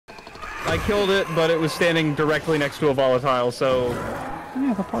I killed it, but it was standing directly next to a volatile, so...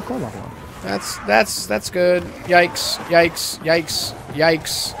 Yeah, the parkour level. That's good. Yikes, yikes, yikes,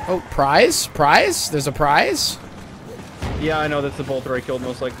 yikes. Oh, prize? Prize? There's a prize? Yeah, I know that's the bolter I killed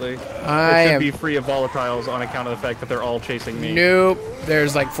most likely. I it should am... be free of volatiles on account of the fact that they're all chasing me. Nope.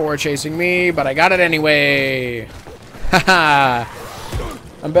 There's like 4 chasing me, but I got it anyway. Haha.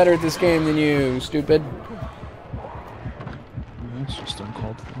 I'm better at this game than you, stupid. That's just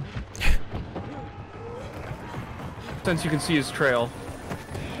uncalled for. Since you can see his trail.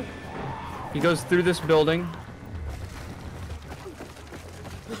 He goes through this building.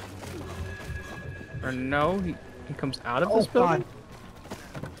 Or no, he comes out of this building? God.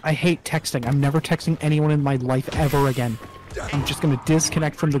 I hate texting. I'm never texting anyone in my life ever again. I'm just gonna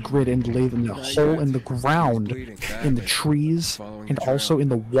disconnect from the grid and leave in the hole in the ground, in the trees, and also in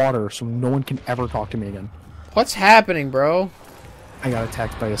the water, so no one can ever talk to me again. What's happening, bro? I got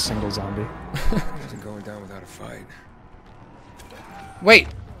attacked by a single zombie. Isn't going down without a fight. Wait.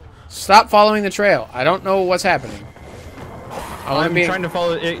 Stop following the trail. I don't know what's happening. I'm trying to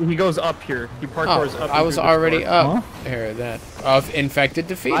follow it. He goes up here. He parkours up. I was already up. Huh? Here, that. Of infected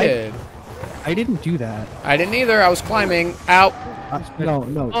defeated. I didn't do that. I didn't either. I was climbing. Ow. No,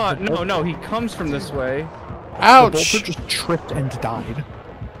 no. Oh, no. He comes from this way. Ouch. The bolter just tripped and died.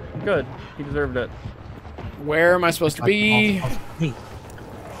 Good. He deserved it. Where am I supposed to be?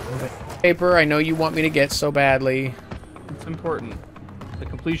 Paper, I know you want me to get so badly. It's important. The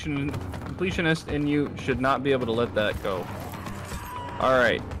completionist in you should not be able to let that go.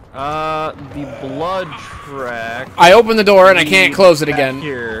 Alright. The blood track. I opened the door and I can't close it again.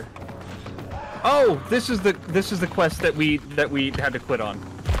 Here. Oh, this is the quest that we had to quit on.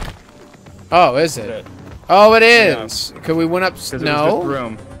 Oh, is it? Oh, it is. Could we went up? No.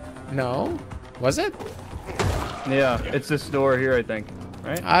 Room. No. Was it? Yeah, it's this door here, I think.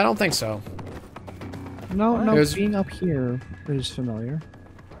 Right? I don't think so. No, being up here is familiar.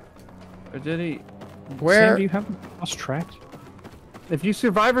 Or did he? Where? Sam, do you have lost track? If you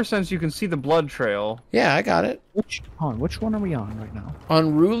Survivor Sense, you can see the blood trail. Yeah, I got it. Which one are we on right now?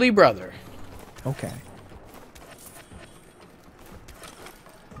 Unruly brother. Okay.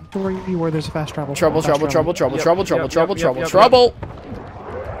 Where there's a fast travel. Trouble.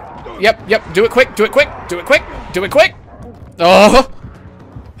 Yep. Yep. Do it quick. Oh.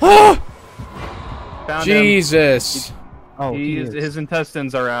 Found Jesus. Him. Oh, His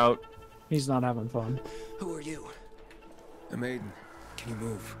intestines are out. He's not having fun. Who are you? The maiden. Can you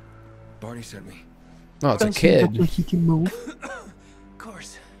move? Barney sent me. Oh, it's a kid. He can move. Of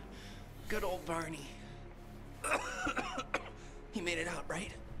course. Good old Barney. He made it out,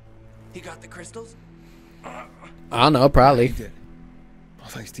 right? He got the crystals? I don't know, probably. He did. All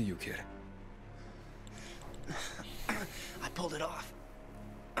thanks to you, kid. I pulled it off.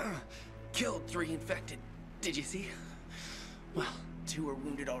 Killed 3 infected. Did you see? Well, 2 were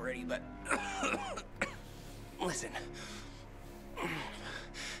wounded already, but... Listen.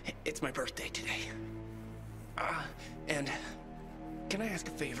 It's my birthday today. And... Can I ask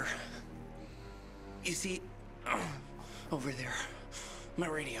a favor? You see... over there. My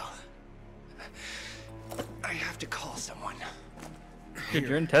radio. I have to call someone. Dude,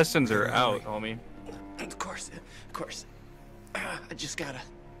 your intestines are out, homie. Of course. I just gotta...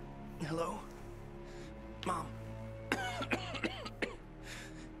 Hello? Mom?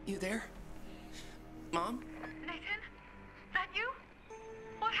 You there? Mom? Nathan? That you?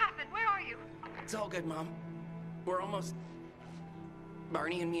 What happened? Where are you? It's all good, Mom. We're almost...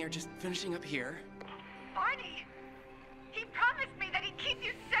 Barney and me are just finishing up here. Barney? He promised me that he'd keep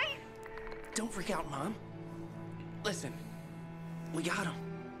you safe. Don't freak out, Mom. Listen. We got him.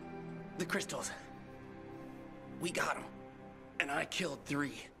 The crystals. We got him. And I killed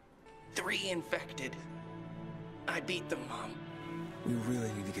 3. 3 infected. I beat them, Mom. We really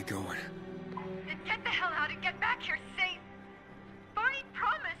need to get going. Then get the hell out and get back here safe. Barney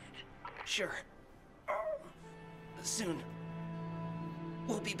promised. Sure. Soon.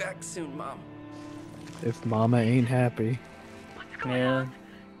 We'll be back soon, Mom. If Mama ain't happy. What's going on?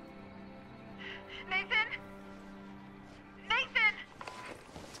 Nathan? Nathan!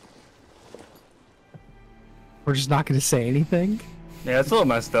 We're just not gonna say anything? Yeah, it's a little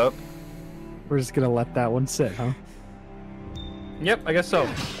messed up. We're just gonna let that one sit, huh? Yep, I guess so.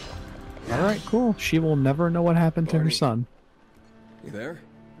 Alright, cool. She will never know what happened to her Barney. son. You there?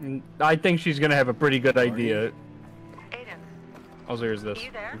 I think she's gonna have a pretty good idea. Aiden, Oh, there's this.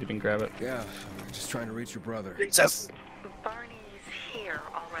 You there? You didn't grab it. Yeah, I'm just trying to reach your brother. Jesus. Barney's here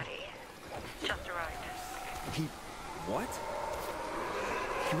already. Just arrived. He... what?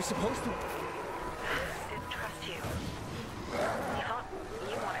 He was supposed to... Didn't trust you. He thought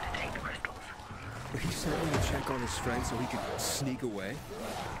you wanted to take the crystals. sent him to check on his friend so he could sneak away?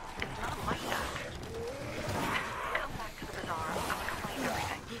 It's not like that. Come back to the bazaar. I'll explain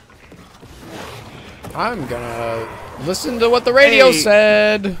everything. I'm gonna listen to what the radio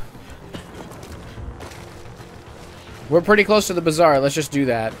said. We're pretty close to the bazaar. Let's just do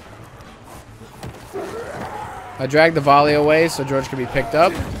that. I dragged the volley away so George can be picked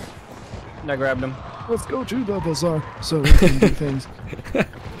up. I grabbed him. Let's go to the bazaar so we can do things.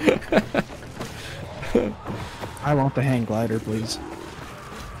 I want the hang glider, please.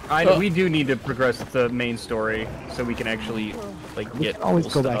 We do need to progress the main story so we can actually like We get can always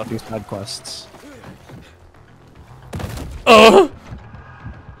cool go back stuff. and do side quests.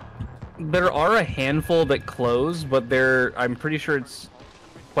 There are a handful that close, but I'm pretty sure it's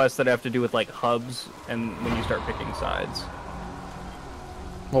quests that have to do with like hubs and when you start picking sides.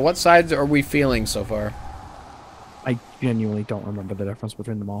 Well, what sides are we feeling so far? I genuinely don't remember the difference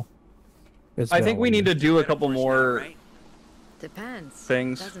between them all. It's I think we need to do a couple more Depends.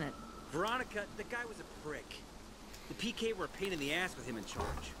 things. Doesn't it? Veronica, the guy was a prick. The PK were a pain in the ass with him in charge.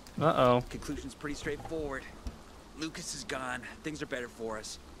 Uh-oh. Conclusion's pretty straightforward. Lucas is gone. Things are better for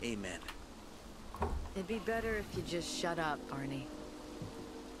us. Amen. It'd be better if you just shut up, Arnie.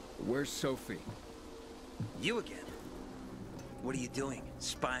 Where's Sophie? You again? What are you doing?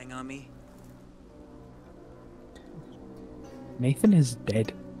 Spying on me? Nathan is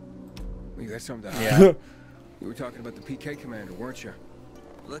dead. Well, you got something to hide? Yeah. We were talking about the PK commander, weren't you?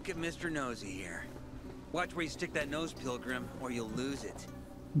 Look at Mr. Nosy here. Watch where you stick that nose, Pilgrim, or you'll lose it.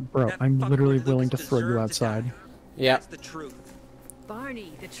 Bro, That I'm fucking literally Lucas willing to throw you deserved to outside. die. Yeah. That's the truth.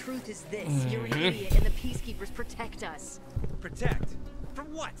 Barney, the truth is this. You're an idiot and the peacekeepers protect us. Protect?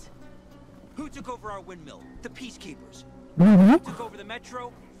 From what? Who took over our windmill? The peacekeepers. Mm-hmm. Who took over the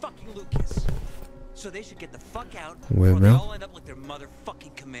metro? Fucking Lucas. So they should get the fuck out before they Windmill? all end up like their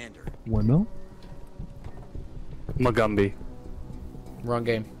motherfucking commander. Windmill? Magumbi. Wrong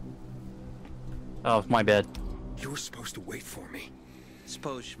game. Oh, my bad. You were supposed to wait for me.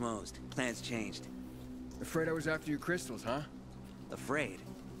 Suppose schmozed. Plans changed. Afraid I was after your crystals, huh? Afraid?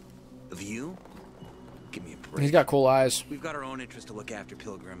 Of you? Give me a break. He's got cool eyes. We've got our own interests to look after,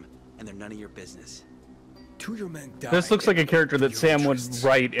 Pilgrim, and they're none of your business. Two of your men died. This looks like a character that Your Sam would interests.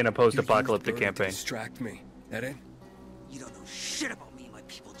 write in a You post-apocalyptic used Bernie to campaign. distract me. That it? You don't know shit about me and my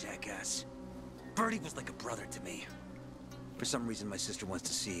people, jackass. Birdie was like a brother to me. For some reason, my sister wants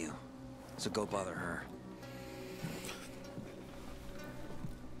to see you. So go bother her.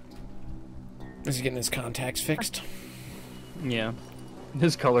 Is he getting his contacts fixed? Yeah.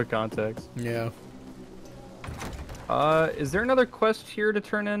 His color contacts. Yeah. Is there another quest here to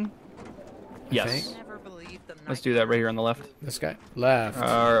turn in? Yes. think. Let's do that right here on the left. This guy? Left.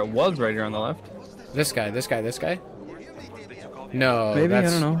 It was right here on the left. This guy, this guy, this guy? No, Maybe, I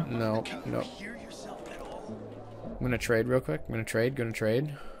that's... don't No, no. I'm gonna trade real quick. I'm gonna trade,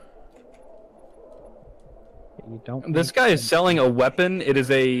 You don't. This guy is selling a weapon. It is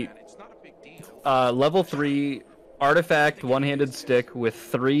a level 3 artifact one-handed stick with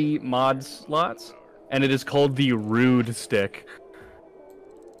 3 mod slots, and it is called the Rude Stick.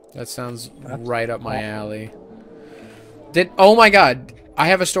 That sounds right up my alley. Oh my god, I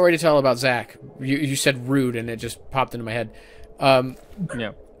have a story to tell about Zach. You said rude, and it just popped into my head.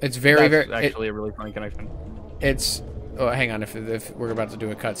 Yeah. It's very, That's very... actually a really funny connection. It's... Oh, hang on, if we're about to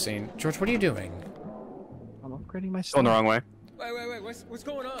do a cutscene. George, what are you doing? I'm upgrading my stuff. Going the wrong way. Wait, what's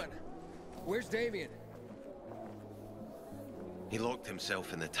going on? Where's Damien? He locked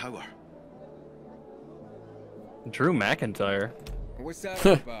himself in the tower. Drew McIntyre. What's that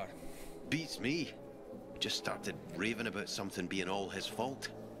all about? Beats me. Just started raving about something being all his fault.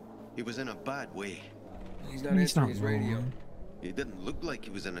 He was in a bad way. He's not He's answering not his radio. wrong. He didn't look like he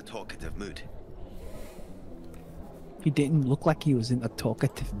was in a talkative mood. He didn't look like he was in a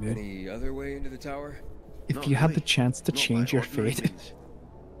talkative mood. Any other way into the tower? If Not you had the really. chance to Not change by your ordinary fate, means.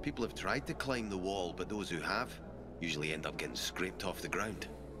 People have tried to climb the wall, but those who have usually end up getting scraped off the ground.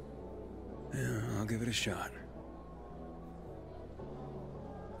 Yeah, I'll give it a shot.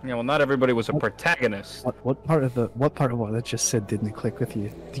 Yeah, well, not everybody was a protagonist. what part of what I just said didn't click with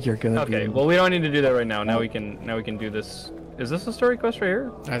you? You're gonna be. Okay, well, we don't need to do that right now. Now we can do this. Is this a story quest right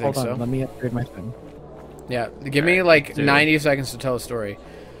here? I think Hold on, so. let me upgrade my thing. Yeah, give me like dude. 90 seconds to tell a story.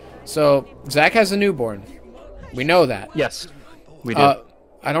 So, Zach has a newborn. We know that. Yes, we do.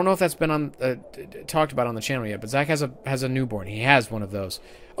 I don't know if that's been on talked about on the channel yet, but Zach has a newborn. He has one of those.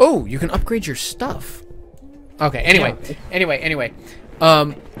 Oh, you can upgrade your stuff. Okay. Anyway.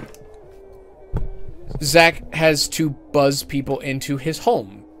 Zach has to buzz people into his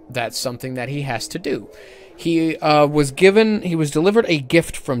home. That's something that he has to do. He was delivered a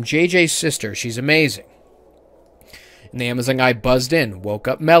gift from JJ's sister. She's amazing. And the Amazon guy buzzed in, woke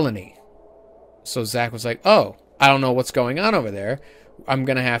up Melanie. So Zach was like, oh, I don't know what's going on over there. I'm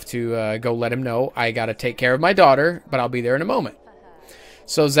going to have to go let him know I got to take care of my daughter, but I'll be there in a moment.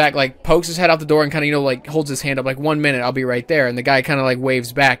 So Zach, like, pokes his head out the door and kind of, you know, like, holds his hand up, like, 1 minute, I'll be right there. And the guy kind of, like,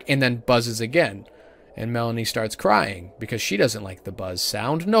 waves back and then buzzes again. And Melanie starts crying because she doesn't like the buzz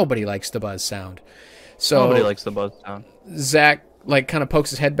sound. Nobody likes the buzz sound. So Nobody likes the buzz sound. Zach, like, kind of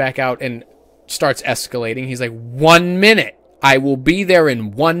pokes his head back out and starts escalating. He's like, 1 minute. I will be there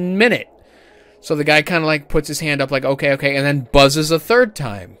in 1 minute. So the guy kind of, like, puts his hand up, like, okay, and then buzzes a third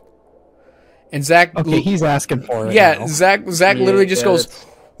time. And Zach... Okay, he's asking for it. Yeah, now. Zach literally just goes...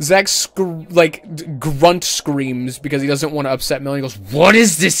 Zach, grunt screams because he doesn't want to upset Melanie. He goes, what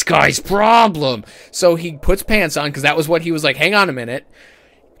is this guy's problem? So he puts pants on because that was what he was like, hang on a minute.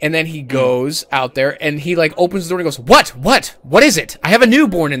 And then he goes out there and he, like, opens the door and goes, What is it? I have a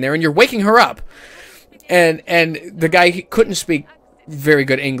newborn in there and you're waking her up. And the guy, he couldn't speak very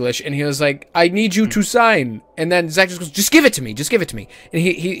good English, and he was like, I need you to sign. And then Zach just goes, just give it to me. And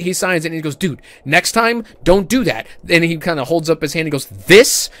he signs it, and he goes, dude, next time, don't do that. And he kind of holds up his hand and goes,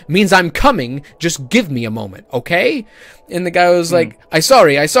 this means I'm coming. Just give me a moment, okay? And the guy was like, I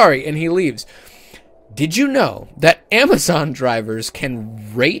sorry. And he leaves. Did you know that Amazon drivers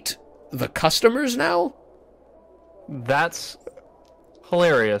can rate the customers now? That's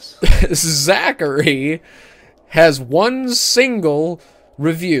hilarious. Zachary has one single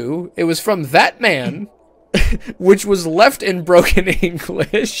review. It was from that man, which was left in broken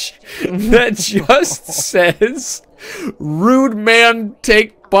English, that just says, rude man,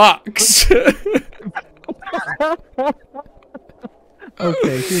 take box.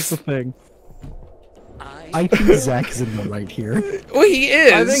 Okay, here's the thing. I think Zach is in the right here. Well, he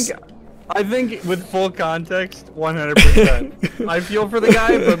is. I think with full context, 100%. I feel for the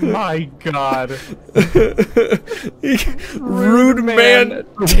guy, but my god. Rude man,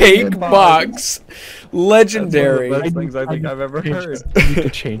 take box. Legendary. That's one of the best things I think I've ever heard. I need to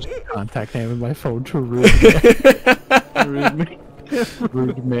change the contact name in my phone to rude man. Rude man.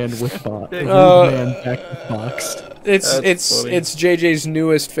 Rude man with box. Rude man back with box. It's JJ's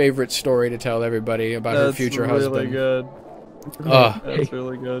newest favorite story to tell everybody about her future husband. That's really good. That's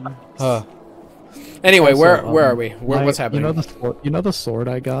really good. Anyway, Also, where are we? What's happening? You know the sword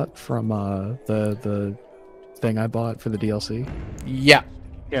I got from the thing I bought for the DLC? Yeah.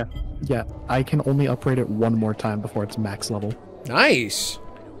 Yeah, I can only upgrade it one more time before it's max level. Nice.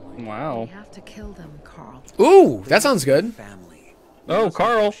 Wow. We have to kill them, Carl. Ooh, that sounds good. Oh,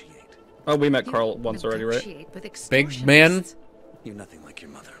 Carl. Oh, we met Carl once already, right? Big man. You're nothing like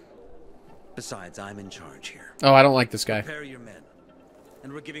your mother. Besides, I'm in charge here. Oh, I don't like this guy. Prepare your men.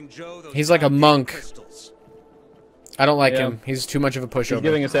 And we're giving Joe those He's like a monk. crystals. I don't like him. He's too much of a pushover. He's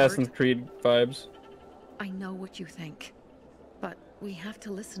giving Assassin's Creed vibes. I know what you think, but we have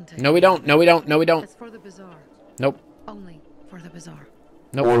to listen to him. No, we don't. No, we don't. No, we don't. It's for the bazaar. Nope. Only for the bazaar.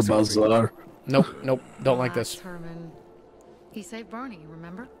 Nope. Or bazaar. Nope. Nope. Don't like this. Herman. He saved Barney,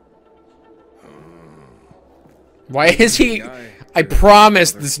 remember? Why is he? I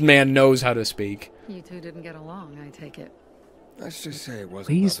promise this man knows how to speak. You two didn't get along, I take it. Let's just say it wasn't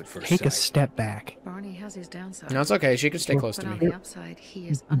Please love at first take a sight. step back. Barney has his downside. No, it's okay. She can stay close But to on me. the upside, he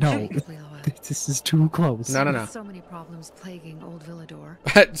is No, unshakably loyal. this is too close. No. With so many problems plaguing old Villador.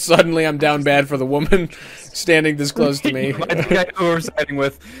 Suddenly, I'm down bad for the woman standing this close to me. I think I know who we're siding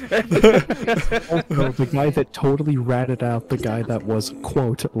with. Also, the guy that totally ratted out the guy that was,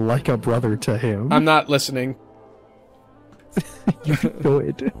 quote, like a brother to him. I'm not listening. You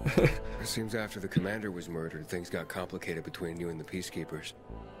good. It seems after the commander was murdered, things got complicated between you and the peacekeepers.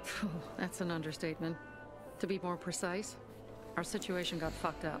 That's an understatement. To be more precise, our situation got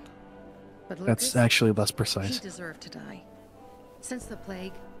fucked up. But That's Lucas, actually less he precise. deserved to die. Since the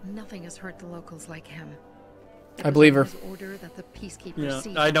plague, nothing has hurt the locals like him. It I was believe her. his order that the peacekeepers Yeah,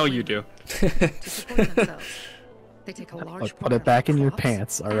 seize I know the you land do. to support themselves. They take a large Look, put part it of back in your crops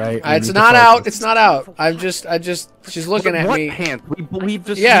pants, and alright? It's not out. It's not out. She's looking at what me. pants? We've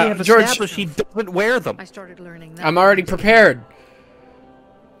just Yeah, we have George- established she doesn't wear them. I started learning that. I'm already prepared.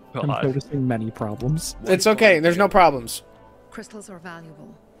 I'm God. noticing many problems. It's okay. There's no problems. Crystals are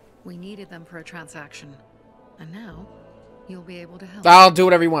valuable. We needed them for a transaction. And now, you'll be able to help. I'll do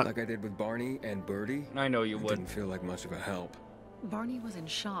whatever you want. Like I did with Barney and Birdie. I know you It would. didn't feel like much of a help. Barney was in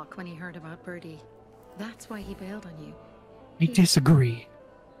shock when he heard about Birdie. That's why he bailed on you. I disagree.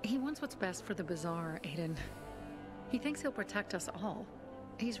 He wants what's best for the bazaar, Aiden. He thinks he'll protect us all.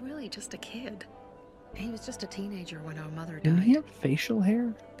 He's really just a kid. He was just a teenager when our mother Didn't died. he have facial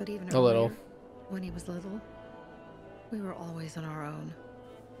hair? But even A little. earlier, when he was little, we were always on our own.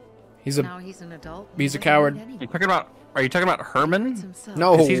 Now he's an adult. He's a Doesn't coward. need any- You talking about? Are you talking about Herman? himself.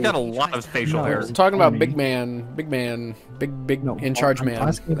 No. 'Cause he's got a lot of facial No. hair. I'm talking about Barney. big big No, in charge I'm man.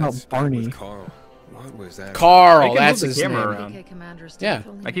 asking about With Barney. Carl. What was that? Carl, They can that's move his the camera name. around. PK commander's Yeah. death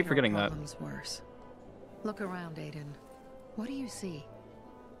only I keep made our forgetting that. problems worse. Look around, Aiden. What do you see?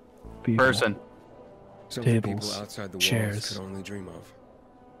 People. Person. Something people Tables, outside the walls chairs. could only dream of.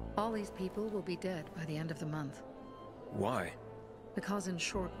 All these people will be dead by the end of the month. Why? Because in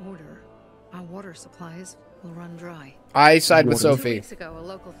short order, our water supplies will run dry. I side with 2 Sophie. weeks ago, a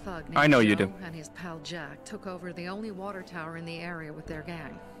local thug named I know you Joe do. and his pal Jack took over the only water tower in the area with their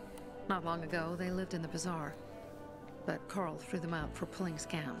gang. Not long ago, they lived in the bazaar, but Carl threw them out for pulling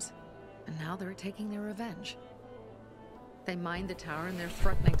scams, and now they're taking their revenge. They mined the tower and they're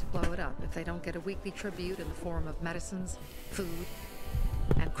threatening to blow it up if they don't get a weekly tribute in the form of medicines, food,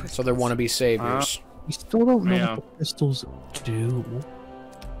 and crystals. So they're wannabe saviors. We still don't know Yeah. what the crystals do.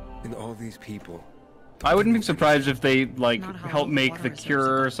 And all these people. I wouldn't be surprised if they like Not how help long make water the reserves cure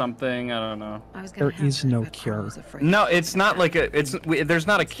are. or something. I don't know. I was gonna There have is that, no but Carl cure. was afraid. No, it's not like a. There's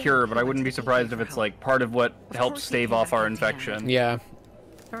not a cure, but I wouldn't be surprised if it's like part of what helps course he stave came off back our in time. infection. Yeah.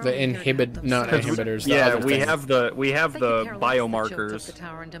 They're The only here to inhibit, help not themselves. inhibitors. The Yeah, other we thing. have the They could care less that Joe took biomarkers. the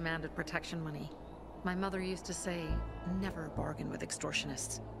tower and demanded protection money. My mother used to say, never bargain with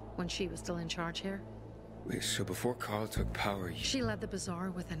extortionists, when she was still in charge here. Wait, so before Carl took power, you... She led the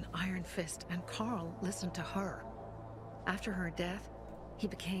bazaar with an iron fist, and Carl listened to her. After her death, he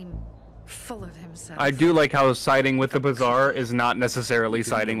became full of himself. I do like how siding with the bazaar is not necessarily Didn't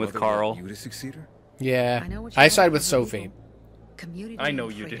siding your with mother want Carl. You to succeed her? Yeah. I know what you I want side for with the Sophie. people. Community I know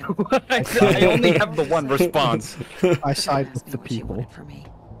and you freedom. do. I only have the one response. I She side asked with me the what she people. wanted for me.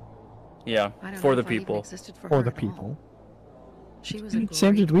 Yeah, I don't for know the if I even people. existed for For her the at all. people. She was a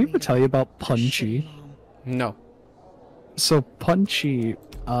Sam, great did we ever leader, tell you about but a Punchy? shitty mom. No. So Punchy,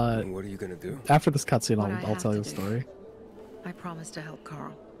 And what are you gonna do? after this cutscene, What I I'll have tell to you the do. story. I promised to help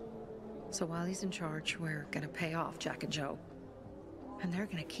Carl. So while he's in charge, we're gonna pay off Jack and Joe. And they're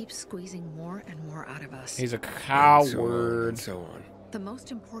gonna keep squeezing more and more out of us. He's a And coward. so on. The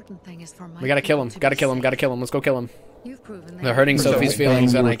most important thing is for my We gotta kill him. people to Gotta be kill him. safe. Gotta kill him. Let's go kill him. You've proven They're hurting So Sophie's bang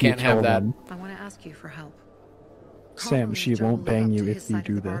feelings, you and I if you can't have kill that. them. I want to ask you for help. Sam, Carl she needs Joe won't to live bang up you to if his you side of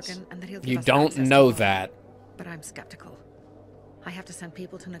do the this. bargain, and that he'll give You us don't access to know water. that. But I'm skeptical. I have to send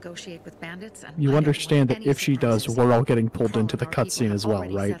people to negotiate with bandits, and I You don't understand want that any if she does, surprises. we're all getting pulled Carl into the and our people cutscene have as well,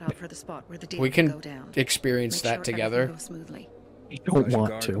 already right? set out for the spot where the deal We will can go down. experience Make that sure together. everything goes smoothly. You don't Flash want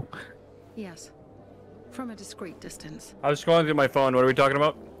guard. to. Yes, from a discreet distance. I was scrolling through my phone. What are we talking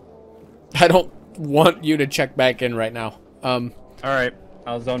about? I don't want you to check back in right now. All right,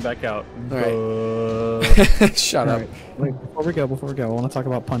 I'll zone back out. All Shut up. Alright, wait, before we go, I want to talk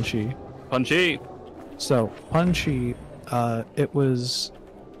about Punchy. Punchy. So, Punchy, it was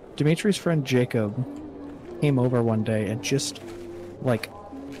Dimitri's friend Jacob came over one day and just, like,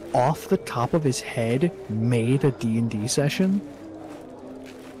 off the top of his head, made a D&D session.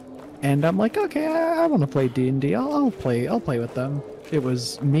 And I'm like, okay, I want to play D&D. I'll play with them. It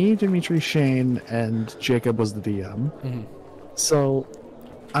was me, Dimitri, Shane, and Jacob was the DM. Mhm. So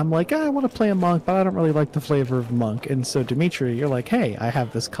I'm like, I want to play a monk, but I don't really like the flavor of monk. And so Dimitri, you're like, hey, I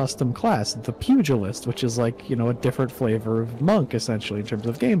have this custom class, the pugilist, which is like, you know, a different flavor of monk, essentially, in terms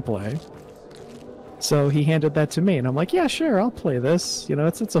of gameplay. So he handed that to me, and I'm like, yeah, sure, I'll play this. You know,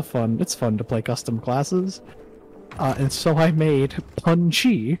 it's fun to play custom classes. And so I made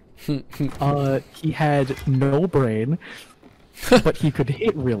Punchy. He had no brain, but he could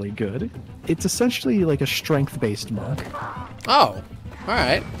hit really good. It's essentially like a strength-based monk. Oh, all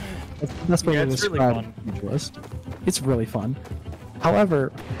right. That's what Yeah, I it's really describe fun. as a pugilist. It's really fun.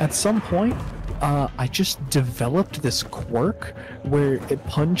 However, at some point, I just developed this quirk where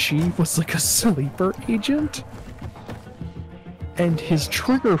Punchy was like a sleeper agent, and his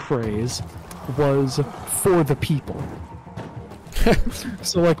trigger phrase was "for the people."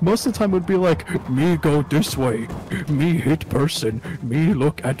 So like most of the time it would be like, me go this way, me hit person, me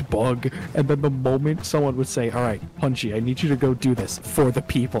look at bug, and then the moment someone would say, all right, Punchy, I need you to go do this for the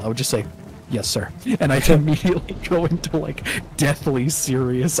people, I would just say, yes sir, and I'd immediately go into like deathly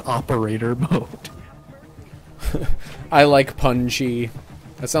serious operator mode. I like Punchy.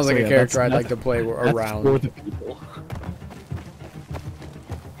 That sounds like So a yeah, character I'd that's- like to play That's for around. the people.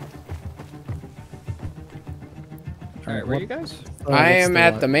 All right, where are you guys? I am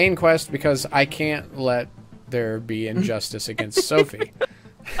at the main quest because I can't let there be injustice against Sophie.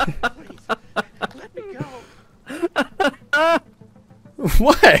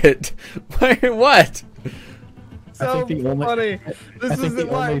 What? What? so think the only- funny. This think is the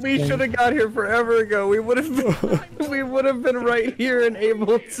why only we thing- should have got here forever ago. We would have been right here and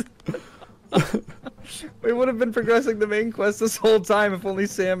able to. We would have been progressing the main quest this whole time if only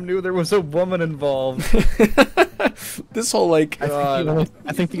Sam knew there was a woman involved. This whole like.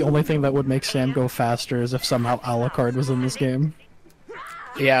 I think the only thing that would make Sam go faster is if somehow Alucard was in this game.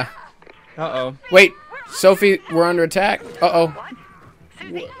 Yeah. Uh-oh. Wait, Sophie, we're under attack. Uh-oh.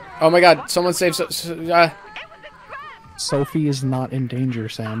 Oh my god, someone save Sophie is not in danger,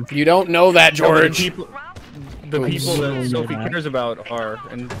 Sam. You don't know that, George. The people that Absolutely Sophie not. cares about are,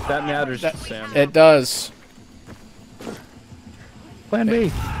 and that matters to Sam. It does. Plan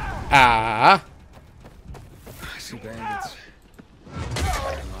B. Ah. I see bandits. A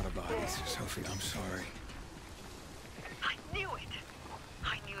lot of bodies. Sophie, I'm sorry. I knew it.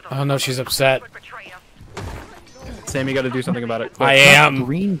 I knew Oh no, she's upset. would betray us. Sam, you got to do something about it. I am.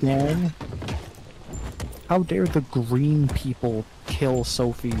 Green gang. How dare the green people kill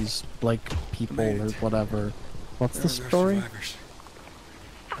Sophie's, like, people or whatever. What's the There are story? survivors.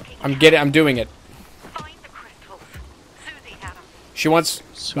 I'm doing it. Find the crystals. Susie had them. She wants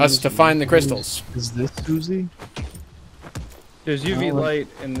us to find the crystals. Is this Susie? There's UV Oh, light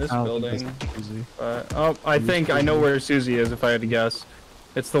in this I don't think building. this is Susie. Oh, I think I know where Susie is if I had to guess.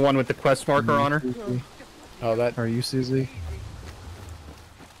 It's the one with the quest marker on her. Susie? Oh, that. Are you Susie?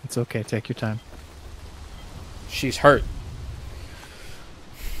 It's okay, take your time. She's hurt.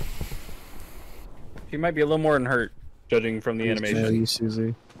 She might be a little more than hurt, judging from the Are animation. you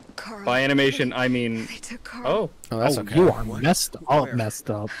Susie? Carl. By animation, I mean. They took Carl Oh, Oh, that's Oh, okay. you are messed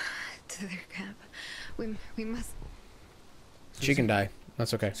up. to their camp. We must. She can die.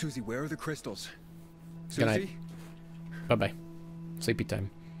 That's okay. Susie, where are the crystals? Good night. Susie? Bye bye. Sleepy time.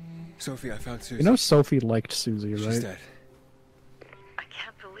 Sophie, I found Susie. You know Sophie liked Susie, She's right? dead. I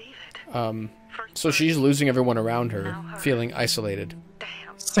can't believe it. So she's losing everyone around her, feeling isolated. Damn.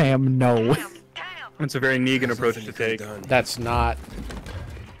 Sam, no. Damn. it's a very Negan approach Nothing to you could've take. done. That's not.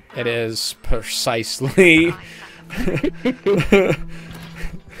 It is precisely.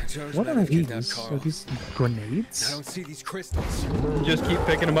 Joe's What men are have kidnapped these? Carl. Are these I grenades? don't see these crystals. Just keep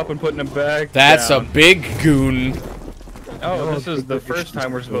picking them up and putting them back. That's down. a big goon. Oh, this is the first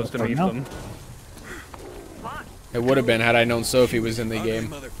time we're supposed to meet them. It would have been had I known Sophie was in the game.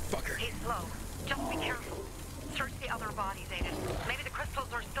 Motherfucker. He's slow. Just be careful. Search the other bodies, Aiden. Maybe the crystals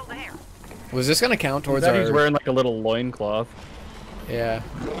are still there. Was this gonna count towards That he's our? wearing like a little loincloth. Yeah.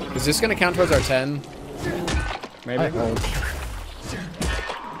 Is this gonna count towards our 10? Maybe. I hope.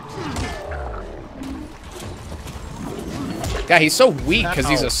 Yeah, he's so weak because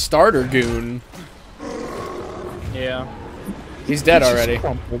he's Ow. a starter goon. Yeah. He's dead He's just already.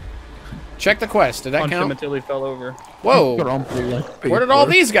 crumpled. Check the quest. Did that Punched him count? until he fell over. Whoa. Crumpled like Where did all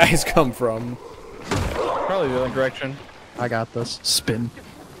paper. these guys come from? Probably the other direction. I got this. Spin.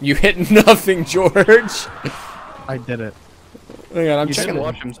 You hit nothing, George. I did it. Hang on, I'm You checking. did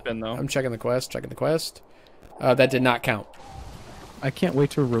watch him spin though. I'm checking the quest. Checking the quest. That did not count. I can't wait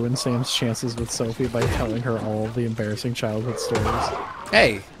to ruin Sam's chances with Sophie by telling her all of the embarrassing childhood stories.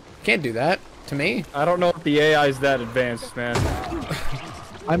 Hey, can't do that to me. I don't know if the AI is that advanced, man.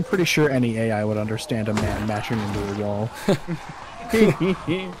 I'm pretty sure any AI would understand a man mashing into a wall.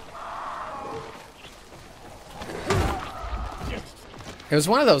 It was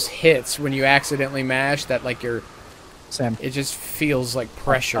one of those hits when you accidentally mash that like you're. Sam, It just feels like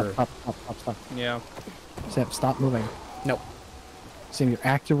pressure. stop. Yeah. Sam, stop moving. Nope. Sam, you're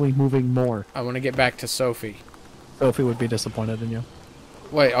actively moving more. I want to get back to Sophie. Sophie would be disappointed in you.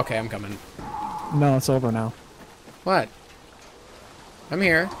 Wait, okay, I'm coming. No, it's over now. What? I'm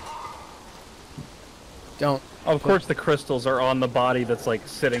here. Don't. Of course, the crystals are on the body that's like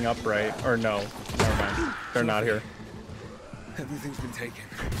sitting upright. Or no, never mind. They're not here. Everything's been taken.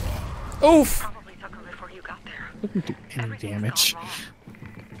 Oof! Probably took them before you got there. Didn't do any Everything's damage. gone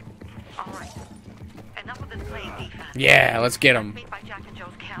wrong. All right. Enough of this playing defense. Yeah, let's get him. Meet by Jack and Joe's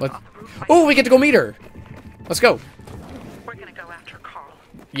camp Let's. off the roof by Oh, we get to go meet her. Let's go. We're gonna go after Carl.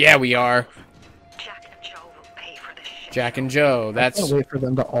 Yeah, we are. Jack and Joe will pay for this shit. Jack and Joe. I That's. can't wait for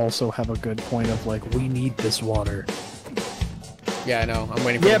them to also have a good point of like, we need this water. Yeah, I know. I'm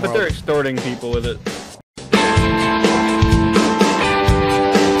waiting for Yeah, the but they're world. extorting people with it.